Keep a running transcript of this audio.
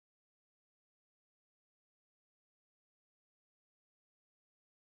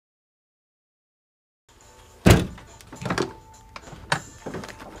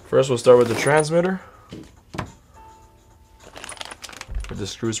First, we'll start with the transmitter. With the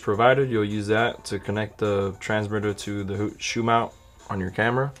screws provided, you'll use that to connect the transmitter to the shoe mount on your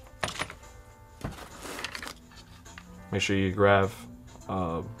camera. Make sure you grab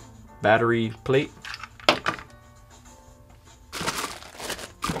a battery plate.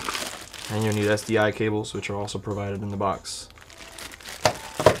 And you'll need SDI cables, which are also provided in the box.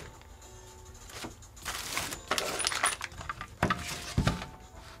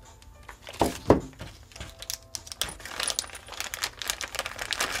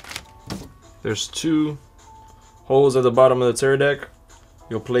 There's two holes at the bottom of the Teradek.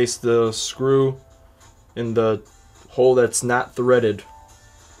 You'll place the screw in the hole that's not threaded.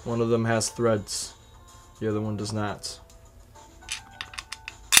 One of them has threads, the other one does not.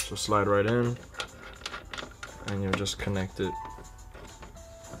 So slide right in, and you'll just connect it.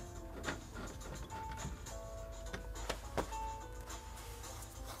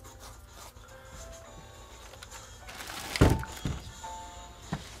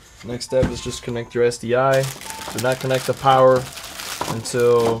 Next step is just connect your SDI. Do not connect the power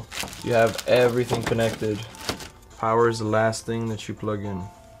until you have everything connected. Power is the last thing that you plug in.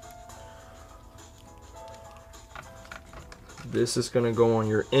 This is going to go on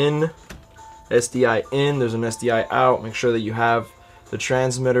your in, SDI in, there's an SDI out. Make sure that you have the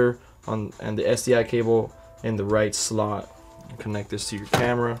transmitter on and the SDI cable in the right slot. Connect this to your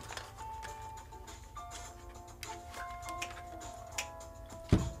camera.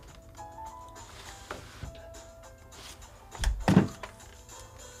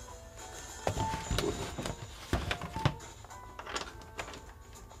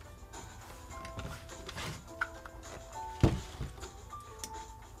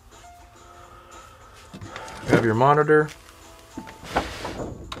 Grab your monitor.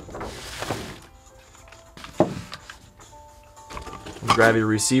 Grab your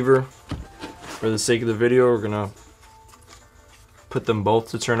receiver. For the sake of the video, we're gonna put them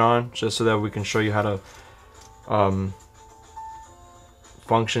both to turn on, just so that we can show you how to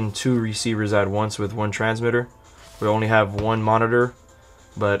function two receivers at once with one transmitter. We only have one monitor,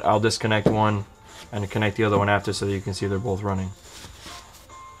 but I'll disconnect one and connect the other one after so that you can see they're both running.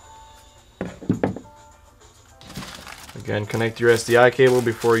 Again, connect your SDI cable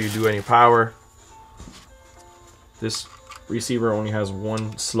before you do any power. This receiver only has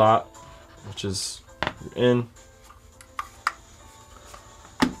one slot, which is in.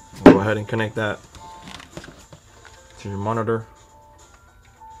 Go ahead and connect that to your monitor.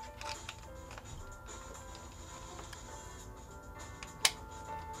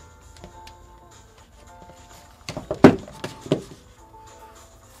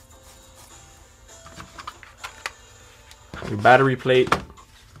 Your battery plate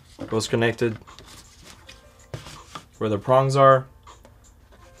goes connected. Where the prongs are,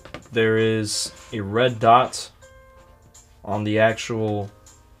 there is a red dot on the actual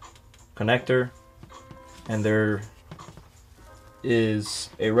connector, and there is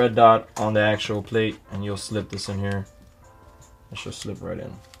a red dot on the actual plate, and you'll slip this in here. It should slip right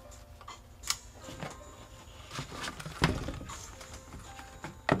in.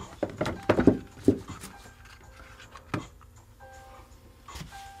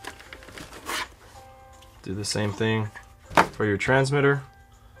 Do the same thing for your transmitter.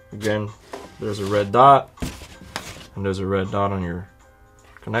 Again, there's a red dot, and there's a red dot on your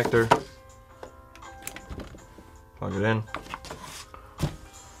connector. Plug it in.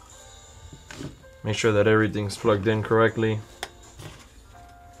 Make sure that everything's plugged in correctly.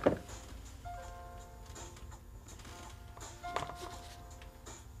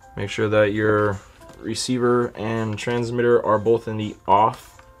 Make sure that your receiver and transmitter are both in the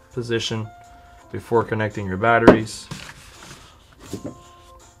off position before connecting your batteries.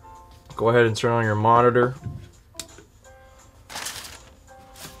 Go ahead and turn on your monitor.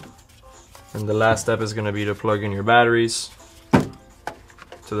 And the last step is going to be to plug in your batteries to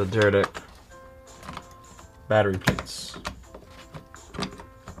the Teradek battery plates.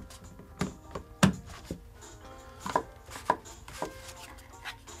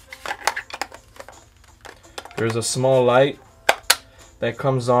 There's a small light that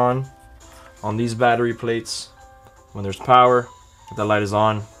comes on these battery plates when there's power. If the light is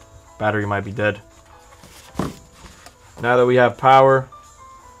on, battery might be dead. Now that we have power,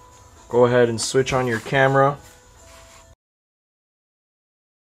 go ahead and switch on your camera.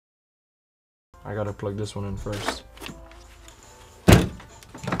 I gotta plug this one in first.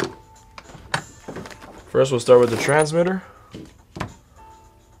 First, we'll start with the transmitter.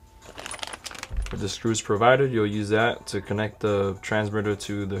 With the screws provided, you'll use that to connect the transmitter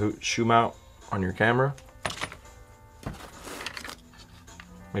to the shoe mount on your camera.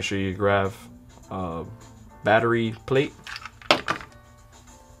 make sure you grab a battery plate.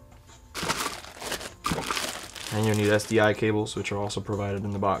 And you'll need SDI cables, which are also provided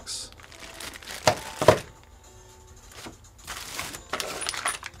in the box.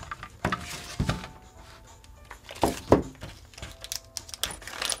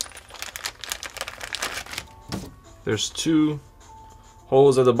 There's 2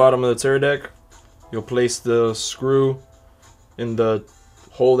 holes at the bottom of the Teradek. You'll place the screw in the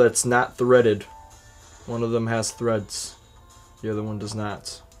hole that's not threaded. One of them has threads, the other one does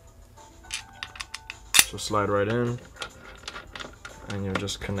not. So slide right in, and you'll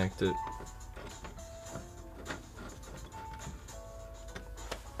just connect it.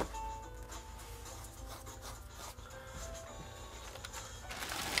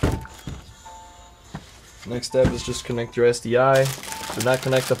 Next step is just connect your SDI. Do not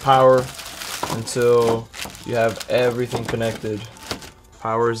connect the power until you have everything connected.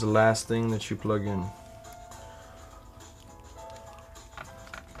 Power is the last thing that you plug in.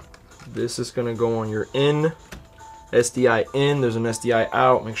 This is going to go on your in, SDI in, there's an SDI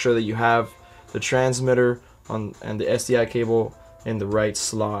out. Make sure that you have the transmitter on and the SDI cable in the right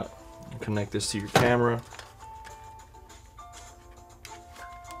slot. Connect this to your camera.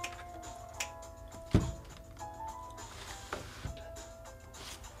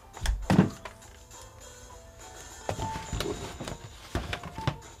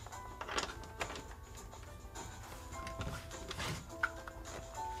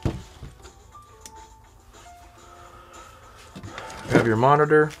 Grab your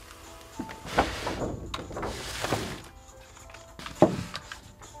monitor.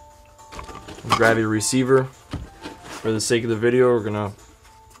 Grab your receiver. For the sake of the video, we're gonna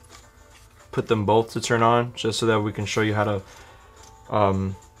put them both to turn on, just so that we can show you how to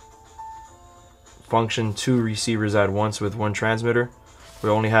function 2 receivers at once with 1 transmitter. We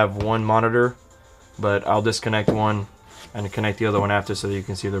only have 1 monitor, but I'll disconnect one and connect the other one after so that you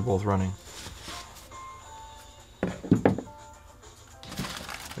can see they're both running.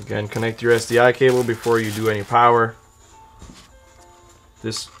 Again, connect your SDI cable before you do any power.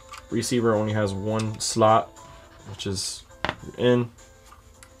 This receiver only has 1 slot, which is in.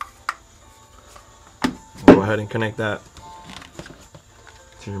 Go ahead and connect that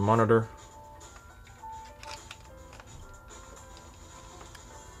to your monitor.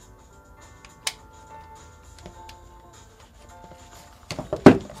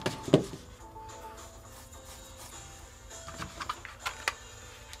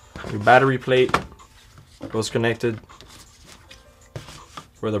 Your battery plate goes connected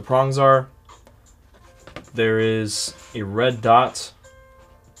where the prongs are. There is a red dot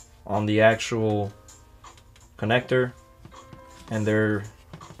on the actual connector, and there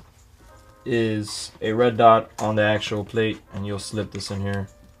is a red dot on the actual plate, and you'll slip this in here.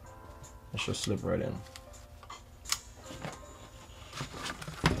 It should slip right in.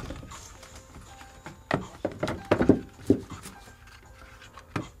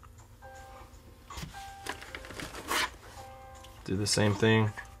 Do the same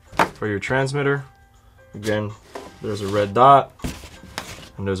thing for your transmitter. Again, there's a red dot,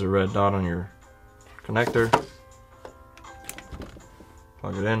 and there's a red dot on your connector.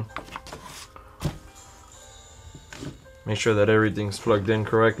 Plug it in. Make sure that everything's plugged in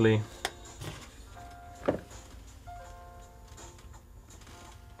correctly.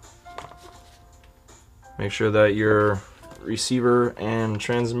 Make sure that your receiver and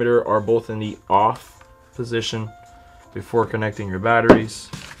transmitter are both in the off position before connecting your batteries.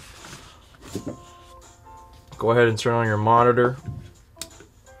 Go ahead and turn on your monitor.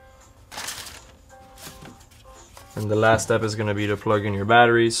 And the last step is going to be to plug in your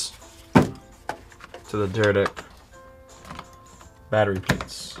batteries to the Teradek battery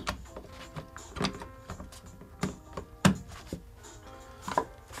plates.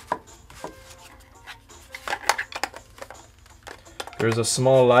 There's a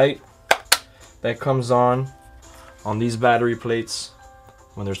small light that comes on these battery plates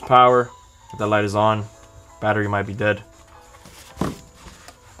when there's power. If the light is on, battery might be dead.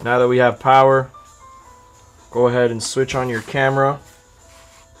 Now that we have power, go ahead and switch on your camera.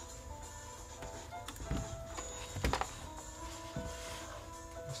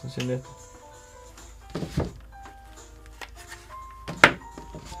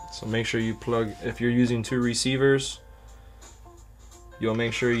 So make sure you plug, if you're using 2 receivers, you'll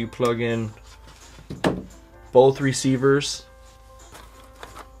make sure you plug in both receivers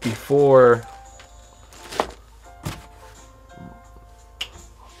before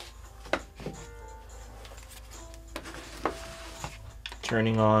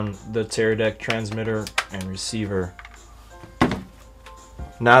turning on the Teradek transmitter and receiver.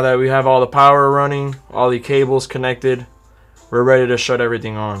 Now that we have all the power running, all the cables connected, we're ready to shut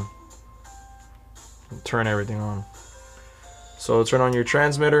everything on. Turn everything on. So turn on your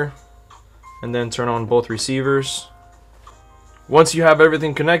transmitter and then turn on both receivers. Once you have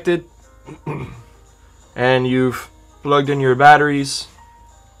everything connected and you've plugged in your batteries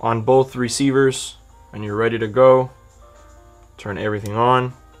on both receivers and you're ready to go, turn everything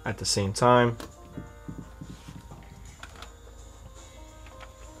on at the same time.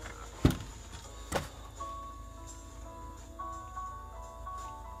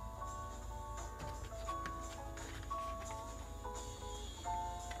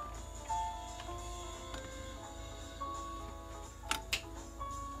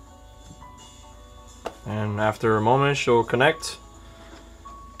 And after a moment, she'll connect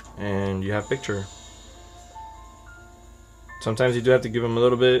and you have picture. Sometimes you do have to give them a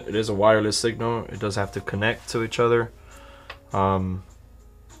little bit. It is a wireless signal. It does have to connect to each other. But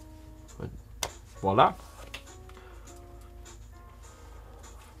voila.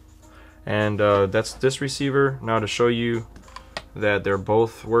 And that's this receiver. Now to show you that they're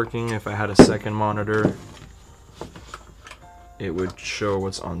both working, if I had a second monitor, it would show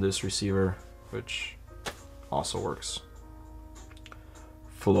what's on this receiver, which also works.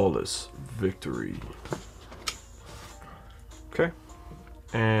 Flawless victory. Okay,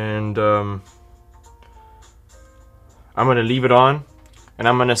 and I'm gonna leave it on, and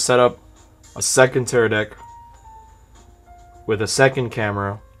I'm gonna set up a second Teradek with a second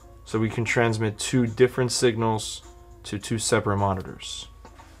camera so we can transmit 2 different signals to 2 separate monitors.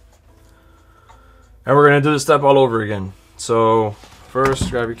 And we're gonna do this step all over again. So first,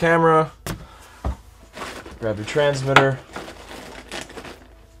 grab your camera, grab your transmitter,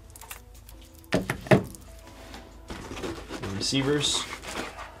 your receivers,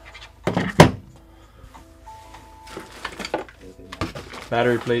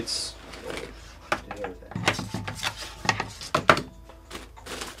 battery plates,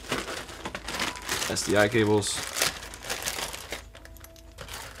 SDI cables,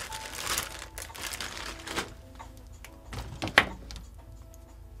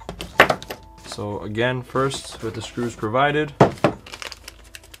 so again, first with the screws provided, go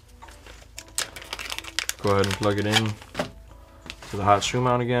ahead and plug it in to the hot shoe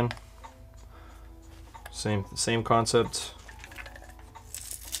mount again. Same concept.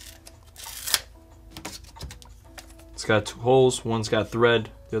 It's got 2 holes. One's got thread,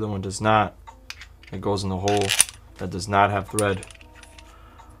 the other one does not. It goes in the hole that does not have thread.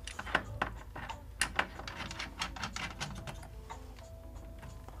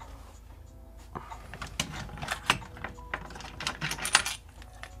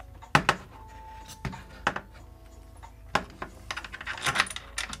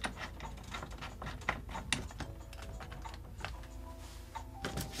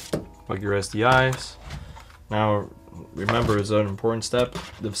 Plug your SDIs. Now remember, it's an important step,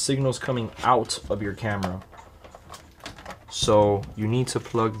 the signal's coming out of your camera. So you need to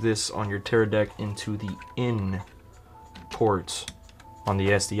plug this on your Teradek into the in port on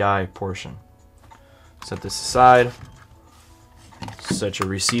the SDI portion. Set this aside. Set your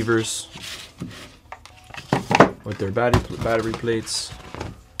receivers with their battery plates.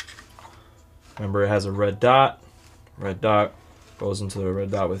 Remember, it has a red dot. Red dot goes into the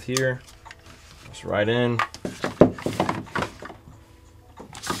red dot with here. Just right in.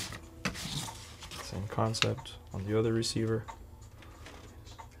 Same concept on the other receiver.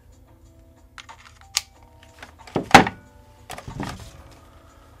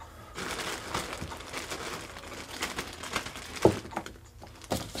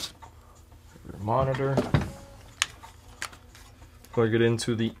 Your monitor. Plug it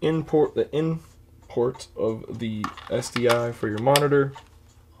into the in port of the SDI for your monitor.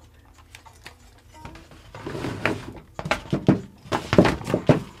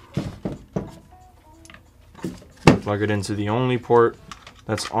 Plug it into the only port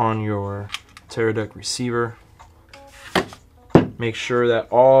that's on your Teradek receiver. Make sure that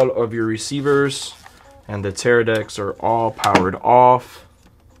all of your receivers and the Teradeks are all powered off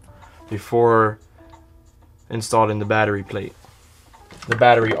before installing the battery plate. The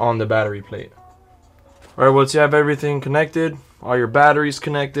battery on the battery plate. Alright, once you have everything connected, all your batteries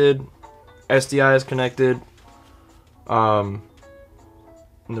connected, SDI is connected, in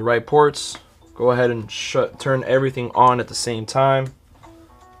the right ports, go ahead and turn everything on at the same time.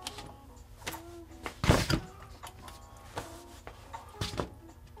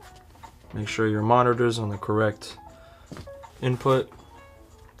 Make sure your monitor's on the correct input.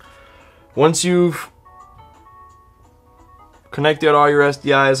 Once you've connected all your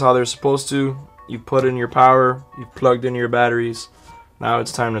SDIs how they're supposed to, you put in your power, you've plugged in your batteries, Now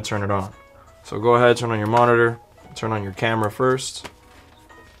it's time to turn it on. So go ahead, turn on your monitor, turn on your camera first.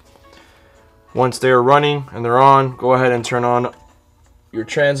 Once they're running and they're on, go ahead and turn on your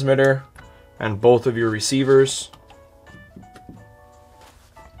transmitter and both of your receivers.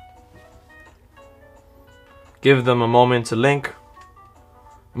 Give them a moment to link.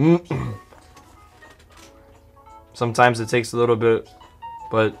 Sometimes it takes a little bit,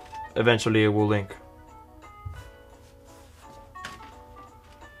 but eventually it will link.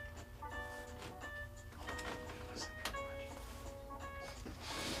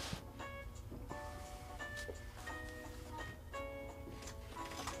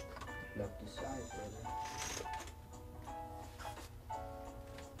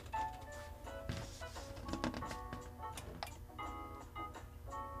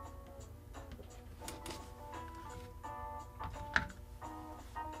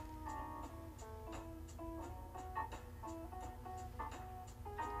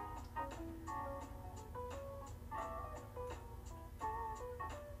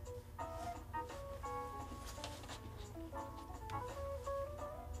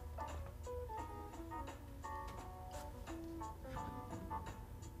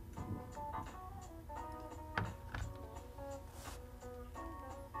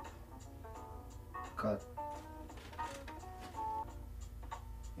 Cut.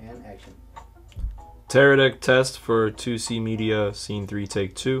 And action. Teradek test for 2C Media, scene 3,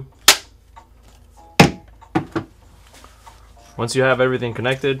 take 2. Once you have everything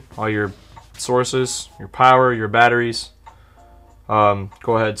connected, all your sources, your power, your batteries, go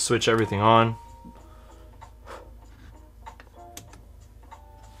ahead, switch everything on.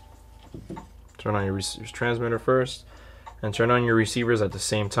 Turn on your transmitter first, and turn on your receivers at the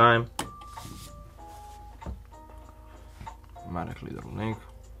same time. Automatically that'll link.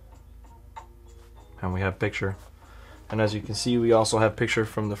 And we have picture. And as you can see, we also have picture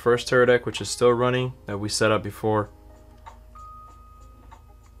from the first Teradek, which is still running, that we set up before.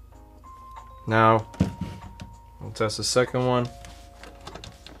 Now, we'll test the second one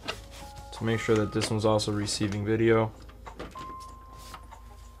to make sure that this one's also receiving video.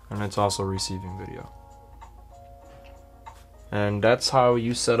 And it's also receiving video. And that's how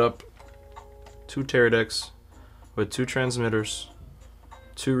you set up 2 Teradeks with 2 transmitters,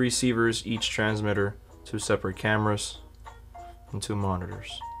 2 receivers, each transmitter, 2 separate cameras, and 2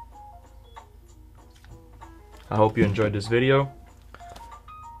 monitors. I hope you enjoyed this video.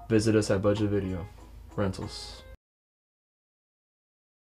 Visit us at Budget Video Rentals.